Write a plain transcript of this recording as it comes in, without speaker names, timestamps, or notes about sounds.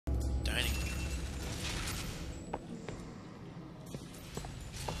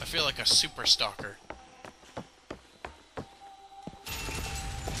feel like a super stalker.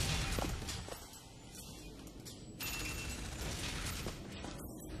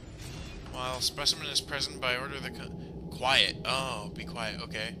 While specimen is present by order of the quiet. Oh, be quiet.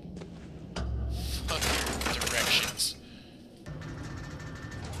 Okay. Fuck your directions.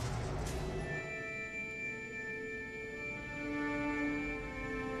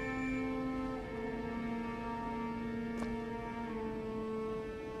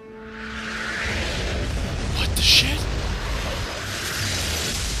 What the shit?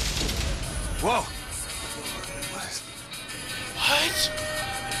 Whoa! What?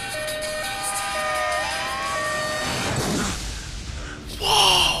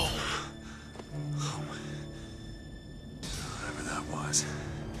 Whoa! Whatever that was,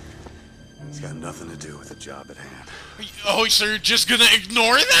 it's got nothing to do with the job at hand. Oh, so you're just gonna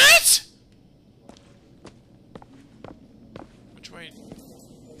ignore that? Which way?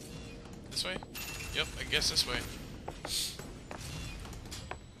 This way? Yep, I guess this way.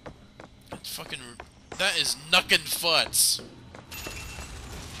 That's fucking... That is knuckin' futz.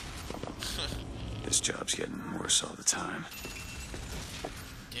 This job's getting worse all the time.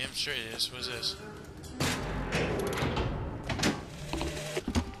 Damn straight it is. What is this?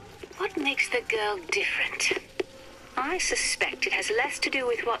 What makes the girl different? I suspect it has less to do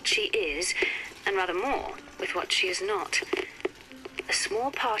with what she is, and rather more with what she is not. A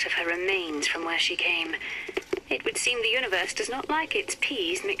small part of her remains from where she came. It would seem the universe does not like its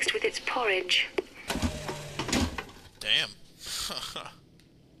peas mixed with its porridge. Damn.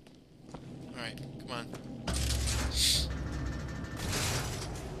 Alright, come on.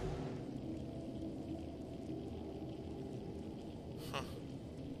 Huh.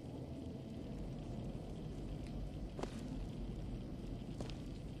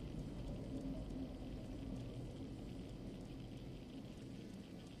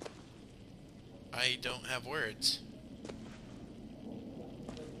 I don't have words.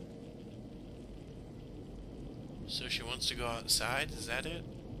 So she wants to go outside? Is that it?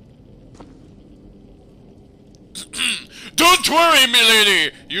 Don't worry,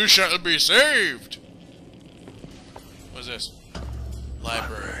 milady! You shall be saved! What's this?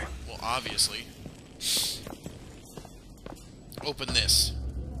 Library. Well, obviously. Open this.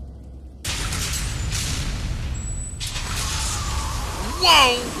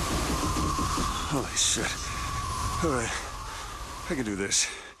 Whoa! Holy shit. Alright. I can do this.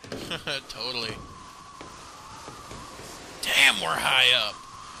 Totally. Damn, we're high up.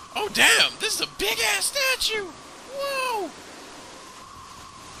 Oh, damn! This is a big-ass statue! Whoa!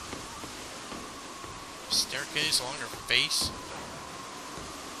 Staircase along her face?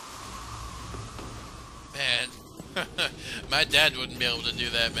 Man. My dad wouldn't be able to do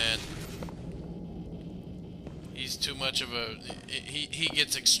that, man. He's too much of a... He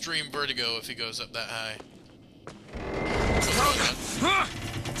gets extreme vertigo if he goes up that high.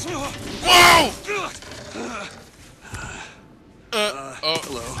 Whoa! Oh,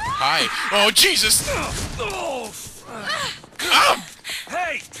 hello. Hi. Oh, Jesus!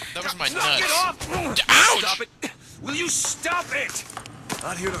 Hey! That was my Knock nuts. it off! Ouch! Stop it! Will you stop it?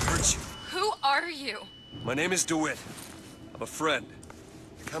 Not here to hurt you. Who are you? My name is DeWitt. I'm a friend.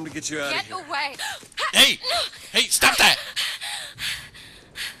 I come to get you out of here. Get away! Hey! Hey, stop that!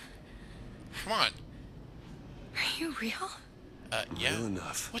 Come on. Are you real? Yeah. Real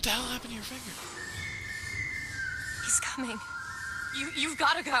enough. What the hell happened to your finger? He's coming. You've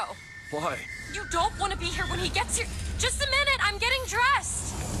got to go. Why? You don't want to be here when he gets here. Just a minute, I'm getting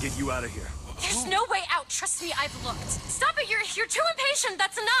dressed. Get you out of here. There's no way out. Trust me, I've looked. Stop it, you're too impatient.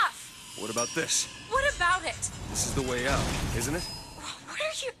 That's enough. What about this? What about it? This is the way out, isn't it? What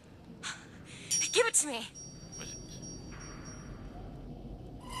are you... Give it to me.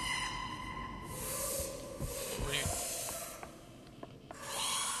 What are you...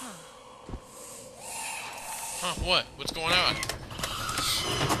 Huh, what? What's going on?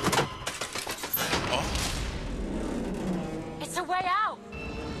 Oh. It's a way out.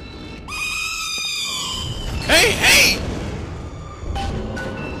 Hey, hey!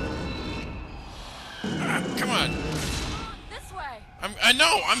 Come on. This way. I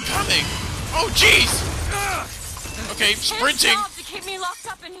know, I'm coming. Oh, jeez. Okay, sprinting. His job to keep me locked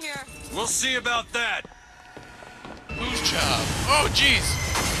up in here. We'll see about that. Whose job? Oh, jeez.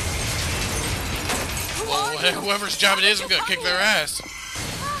 Well, whoever's job it is, I'm gonna kick their ass.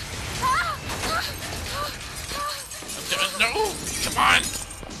 No, come on.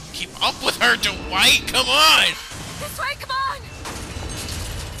 Keep up with her, Dwight. Come on. This way, come on.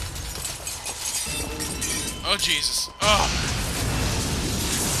 Oh, Jesus. Oh.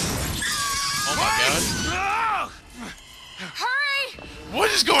 Oh, my God. Hurry. What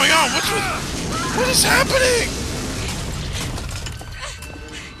is going on? What is happening?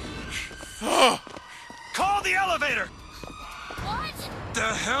 Oh. Call the elevator! What? The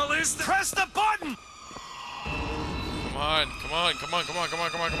hell is the... Press the button! Come on, come on, come on, come on, come on,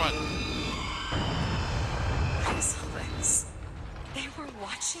 come on, come on. I saw this. They were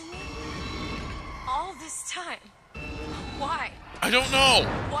watching me all this time. Why? I don't know.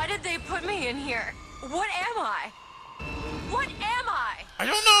 Why did they put me in here? What am I? What am I? I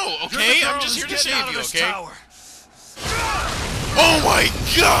don't know, okay? You're the girl I'm just here to who's getting out save of you, this okay? tower. Oh my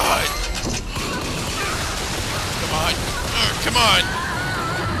god! Come on. Come on.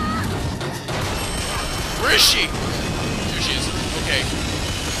 Where is she? There she is. Okay.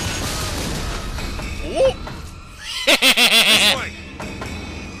 Whoa! This way.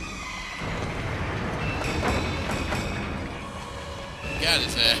 Got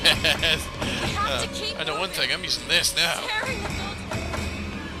his ass. have to keep I know one thing. I'm using this now. Tearing the building.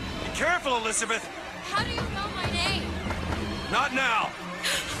 Be careful, Elizabeth. How do you know my name? Not now.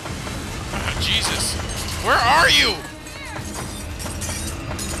 Oh, Jesus. Where are you?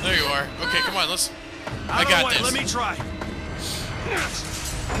 There you are. Okay, come on. Let's... I got this. Let me try.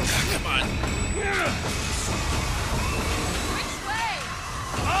 Come on. Which way?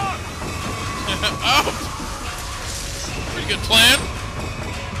 Oh! Pretty good plan.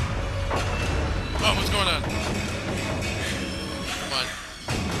 Oh, what's going on? Come on.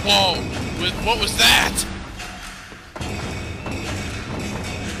 Whoa! What was that?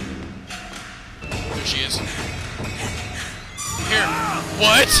 There she is. Here.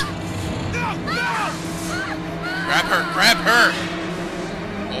 What? Grab her! Grab her!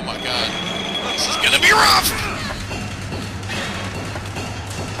 Oh my god. This is gonna be rough!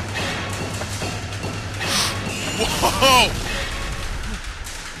 Whoa!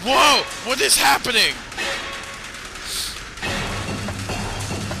 Whoa! What is happening?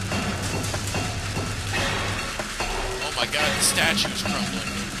 Oh my god, the statue's crumbling.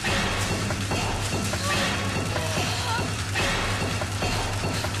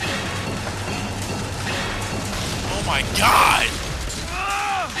 Oh my god!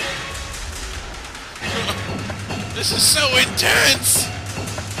 This is so intense!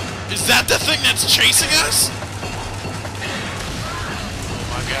 Is that the thing that's chasing us? Oh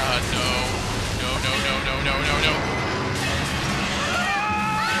my god, no. No, no, no, no, no, no, no.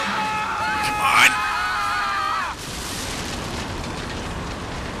 Come on!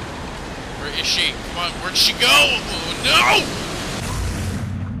 Where is she? Come on, where'd she go? Oh no!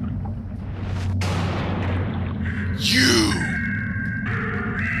 You!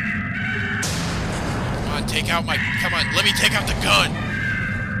 Come on, take out my... Come on, let me take out the gun!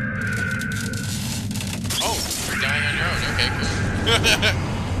 Oh, you're dying on your own. Okay, cool.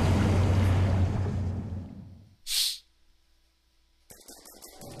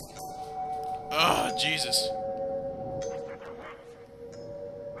 Oh, Jesus.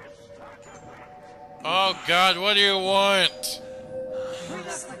 Oh, God, what do you want?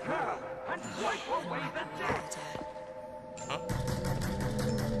 Huh?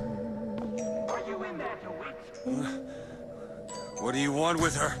 What do you want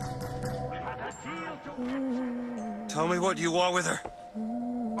with her? Tell me what you want with her.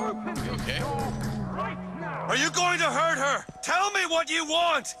 You okay? Are you going to hurt her? Tell me what you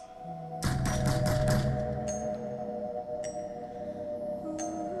want!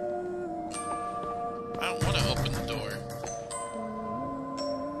 I don't want to open the door.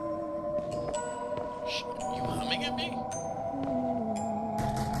 You humming at me?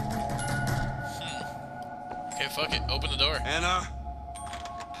 Okay, fuck it. Open the door. Anna?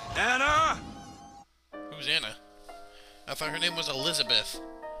 Anna! Who's Anna? I thought her name was Elizabeth.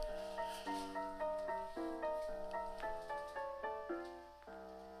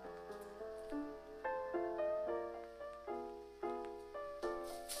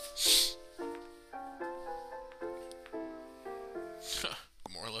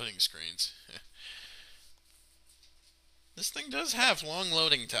 More loading screens. This thing does have long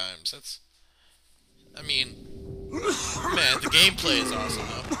loading times. That's... I mean... Man, the gameplay is awesome,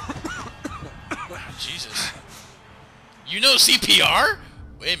 though. Jesus. You know CPR?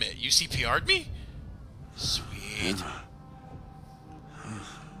 Wait a minute, you CPR'd me? Sweet.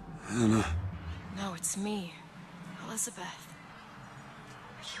 Anna. No, it's me, Elizabeth.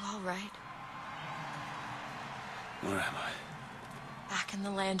 Are you all right? Where am I? Back in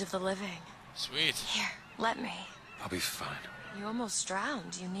the land of the living. Sweet. Here, let me. I'll be fine. You almost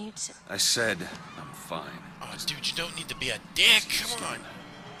drowned. You need to... I said I'm fine. Oh, dude, you don't need to be a dick. Come on.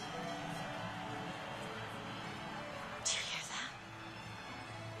 Do you hear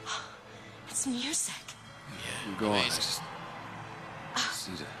that? It's music. Yeah, Go on. amazing.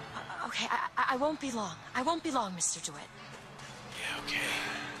 Mamacita. Okay, I won't be long. I won't be long, Mr. DeWitt. Yeah, okay.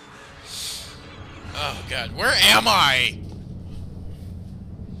 Oh, God. Where am I?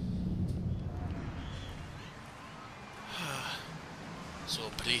 So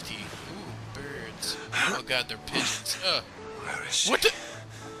pretty. Ooh, birds. Oh, God, they're pigeons. Where is she? What the?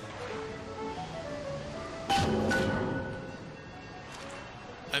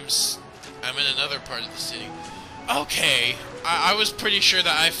 I'm in another part of the city. Okay, I was pretty sure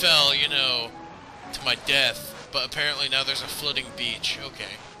that I fell, you know, to my death, but apparently now there's a floating beach.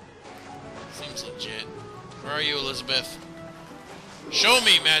 Okay. Seems legit. Where are you, Elizabeth? Show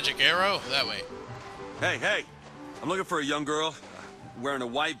me, magic arrow! That way. Hey, hey! I'm looking for a young girl, wearing a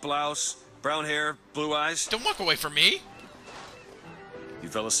white blouse, brown hair, blue eyes. Don't walk away from me! You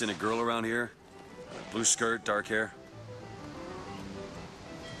fellas seen a girl around here? Blue skirt, dark hair?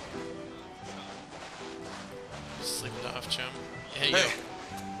 Sleep it off, chum. Hey, Hey, yo.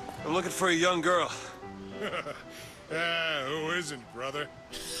 I'm looking for a young girl. Who isn't, brother?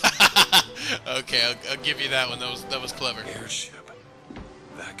 Okay, I'll give you that one. That was clever. Airship.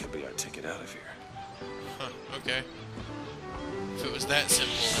 That could be our ticket out of here. Huh, okay. If it was that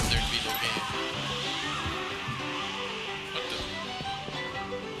simple, then there'd be no game. What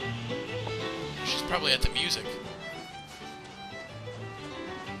the? She's probably at the music.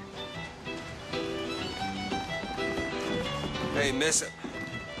 Hey, miss.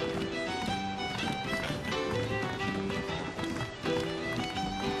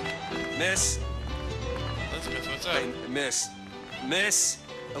 Miss. Elizabeth, what's up? Hey, Miss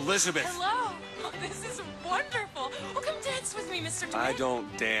Elizabeth. Hello. Oh, this is wonderful. Oh, come dance with me, Mr. DeWitt. I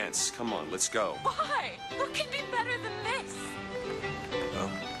don't dance. Come on, let's go. Why? What can be better than this?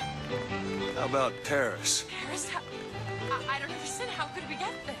 How about Paris? Paris? I don't understand. How could we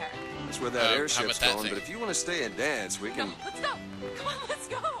get there? That's where that how airship's about that going, thing? but if you want to stay and dance, we No, can... let's go. Come on, let's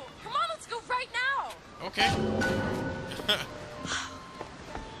go. Come on, let's go right now. Okay.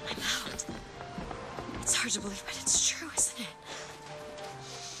 I'm out. It's hard to believe, but it's true, isn't it?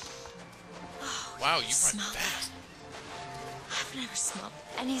 Oh, Wow, can you run smell fast. that? I've never smelled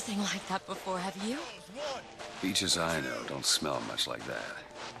anything like that before, have you? Beaches I know don't smell much like that.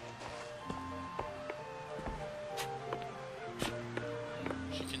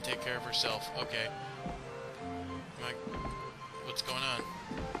 She can take care of herself. Okay. What's going on?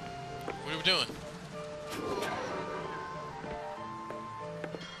 What are we doing?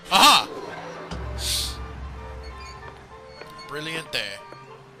 Aha! Brilliant day.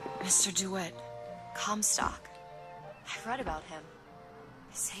 Mr. DeWitt, Comstock. I've read about him.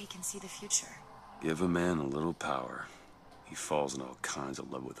 They say he can see the future. Give a man a little power, he falls in all kinds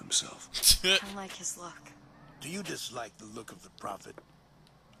of love with himself. I don't like his look. Do you dislike the look of the prophet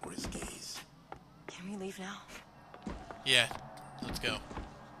or his gaze? Can we leave now? Yeah, let's go.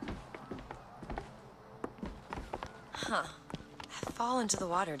 Huh. That fall into the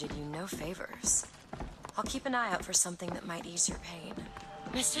water did you no favors. I'll keep an eye out for something that might ease your pain.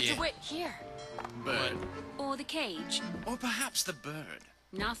 Mr. Yeah. DeWitt, here. Bird. Or the cage. Or perhaps the bird.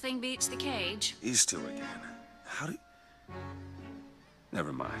 Nothing beats the cage. These two again. How do...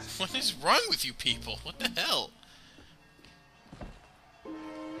 Never mind. What is wrong with you people? What the hell?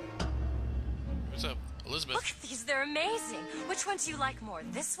 What's up, Elizabeth? Look at these, they're amazing. Which one do you like more,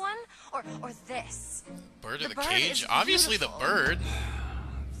 this one or this? Bird of the bird cage? is Obviously the beautiful. bird.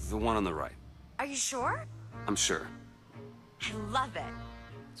 The one on the right. Are you sure? I'm sure. I love it.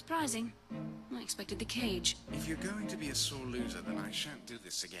 Surprising. I expected the cage. If you're going to be a sore loser, then I shan't do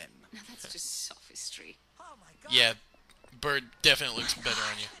this again. Now that's just sophistry. Yeah, bird definitely looks better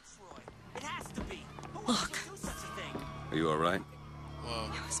on you. It has to be. Look, Do such a thing. Are you alright? Whoa.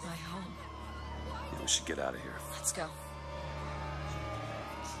 it was my home. Yeah, we should get out of here. Let's go.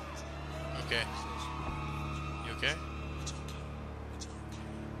 Okay. You okay?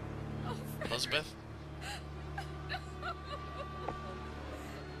 Elizabeth?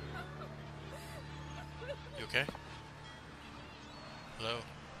 You okay? Hello?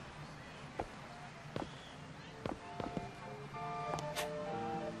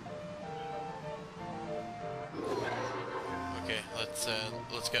 Okay,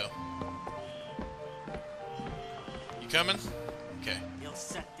 let's go. You coming? Okay, He'll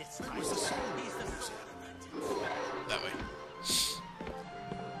set this right. that way.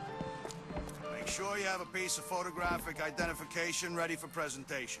 Make sure you have a piece of photographic identification ready for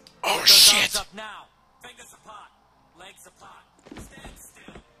presentation. Oh Thumbs shit! up now. Fingers apart. Legs apart. Stand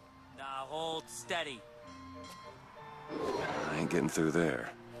still. Now hold steady. I ain't getting through there.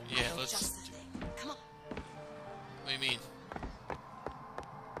 Yeah, let's. Just the thing. Come on. What do you mean?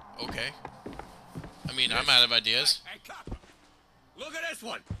 Okay. I mean, I'm out of ideas. Hey, copper. Look at this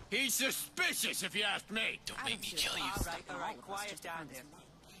one. He's suspicious, if you ask me. Don't make me kill you. All right, quiet down there.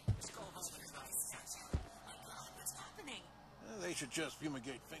 What's happening? They should just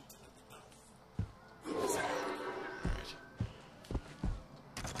fumigate Pinkerton.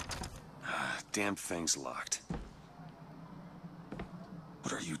 Damn thing's locked.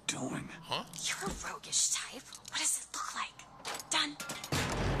 What are you doing? Huh? You're a roguish type. What does it look like? Done.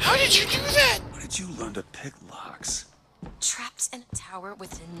 How did you do that? Where did you learn to pick locks? Trapped in a tower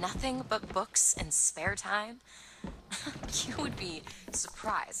with nothing but books and spare time? You would be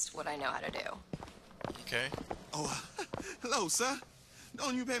surprised what I know how to do. Okay. Oh, hello, sir.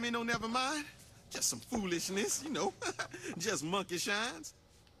 Don't you pay me no never mind? Just some foolishness, you know. Just monkey shines.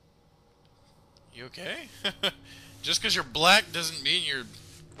 You okay? Just because you're black doesn't mean you're,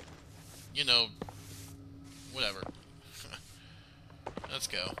 you know, whatever. Let's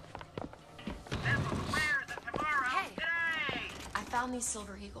go. Hey, I found these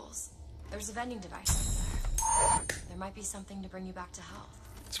silver eagles. There's a vending device over there. There might be something to bring you back to health.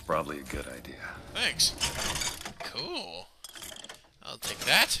 It's probably a good idea. Thanks. Cool. I'll take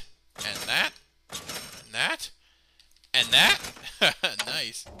that, and that, and that, and that.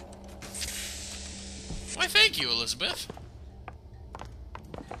 Nice. Why, thank you, Elizabeth.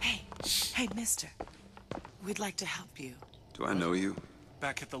 Hey, mister. We'd like to help you. Do I know you?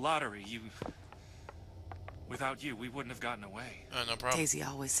 Back at the lottery, without you, we wouldn't have gotten away. No problem. Daisy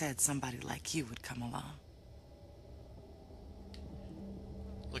always said somebody like you would come along.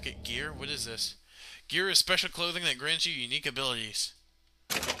 Look at gear. What is this? Gear is special clothing that grants you unique abilities.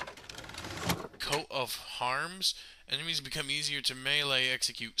 Coat of harms. Enemies become easier to melee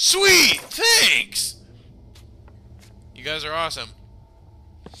execute. Sweet! Thanks! You guys are awesome.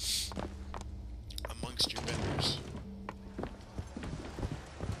 Amongst your vendors.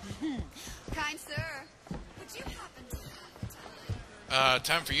 Kind sir. Would you happen to have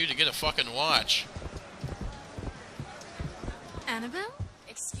Time for you to get a fucking watch. Annabelle?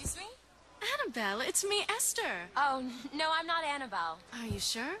 Excuse me? Annabelle, it's me, Esther. Oh, no, I'm not Annabelle. Are you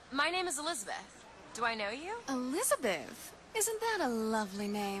sure? My name is Elizabeth. Do I know you? Elizabeth. Isn't that a lovely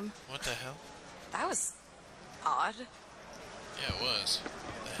name? What the hell? That was odd. Yeah, it was.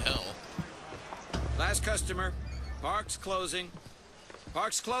 What the hell? Last customer. Park's closing.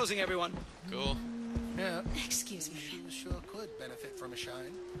 Park's closing, everyone. Cool. Yeah. Excuse me. She sure could benefit from a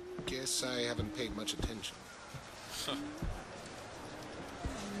shine. Guess I haven't paid much attention.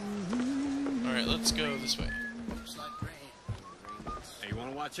 Alright, let's go this way. Looks like rain. Hey, you want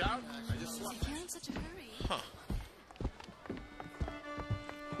to watch out? I just Is he here in such a hurry? Huh.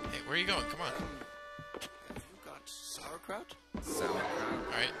 Hey, where are you going? Come on. You got sauerkraut?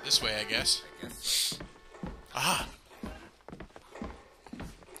 Alright, this way, I guess. Aha!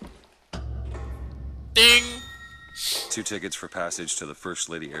 Ding! 2 tickets for passage to the First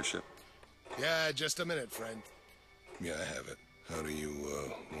Lady airship. Yeah, just a minute, friend. Yeah, I have it. How do you,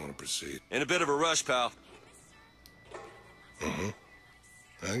 want to proceed? In a bit of a rush, pal. Mm-hmm.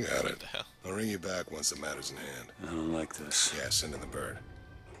 I got What it. the hell? I'll ring you back once the matter's in hand. I don't like this. Yeah, send in the bird.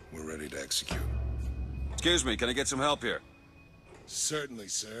 We're ready to execute. Excuse me, can I get some help here? Certainly,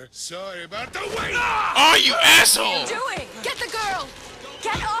 sir. Sorry about the wait! Oh, you asshole! Doing? Get the girl!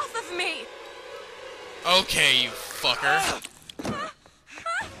 Get off of me! Okay, you fucker.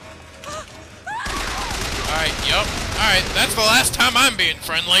 Alright, yup. Alright, that's the last time I'm being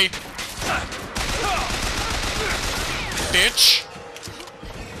friendly. Bitch.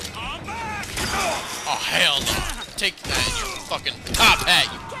 Oh, hell no. Take that in your fucking top hat,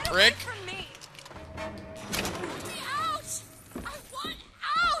 you prick. From me. Let me out! I want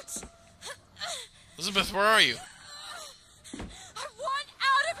out! Elizabeth, where are you? I want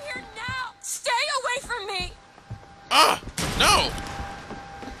out of here now! Stay away from me! Ah! No!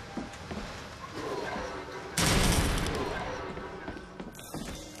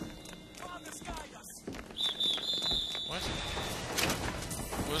 What?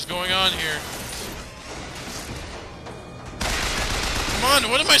 What's going on here? Come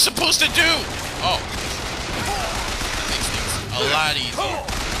on, what am I supposed to do? Oh. That makes things a lot easier.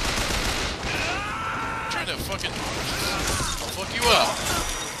 I'm trying to fucking fuck you up.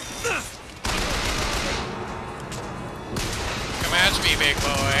 Come at me, big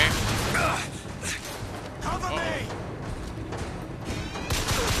boy. Cover me!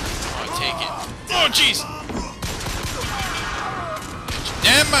 Oh, take it. Oh, jeez!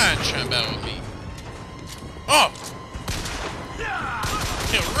 Damn mind trying to battle with me. Oh!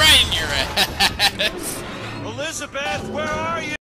 Right in your ass! Elizabeth, where are you?